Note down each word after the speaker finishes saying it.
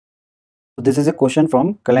So this is a question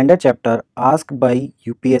from calendar chapter asked by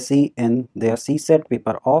UPSC in their CSAT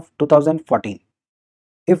paper of 2014.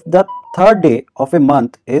 If the third day of a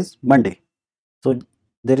month is Monday, so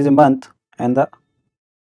there is a month and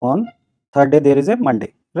on third day there is a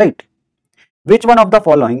Monday, right? Which one of the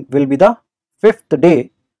following will be the fifth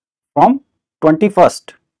day from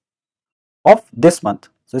 21st of this month?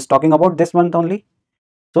 So it's talking about this month only.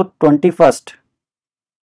 So 21st,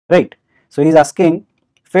 right? So he's asking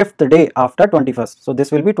fifth day after 21st. So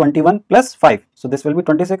this will be 21 plus 5. So this will be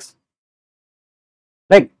 26.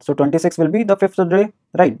 Right. So 26 will be the fifth day,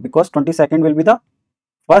 right? Because 22nd will be the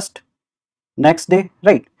first next day,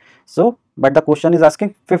 right? So, but the question is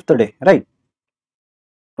asking fifth day, right?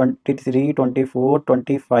 23, 24,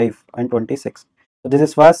 25 and 26. So this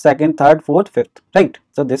is first, second, third, fourth, fifth, right?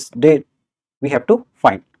 So this date we have to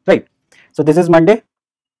find, right? So this is Monday,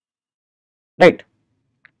 right?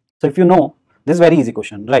 So if you know, this is very easy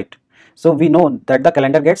question, right? So we know that the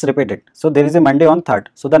calendar gets repeated. So there is a Monday on 3rd.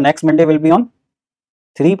 So the next Monday will be on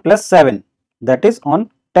 3 plus 7, that is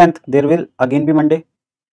on 10th there will again be Monday.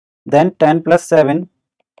 Then 10 plus 7,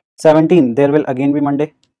 17, there will again be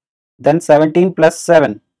Monday. Then 17 plus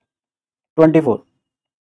 7, 24,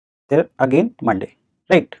 there again Monday,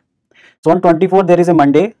 right? So on 24 there is a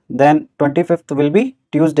Monday, then 25th will be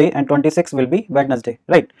Tuesday and 26th will be Wednesday,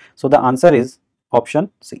 right? So the answer is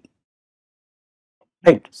option C,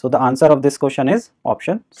 right? So the answer of this question is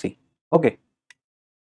option C. Okay.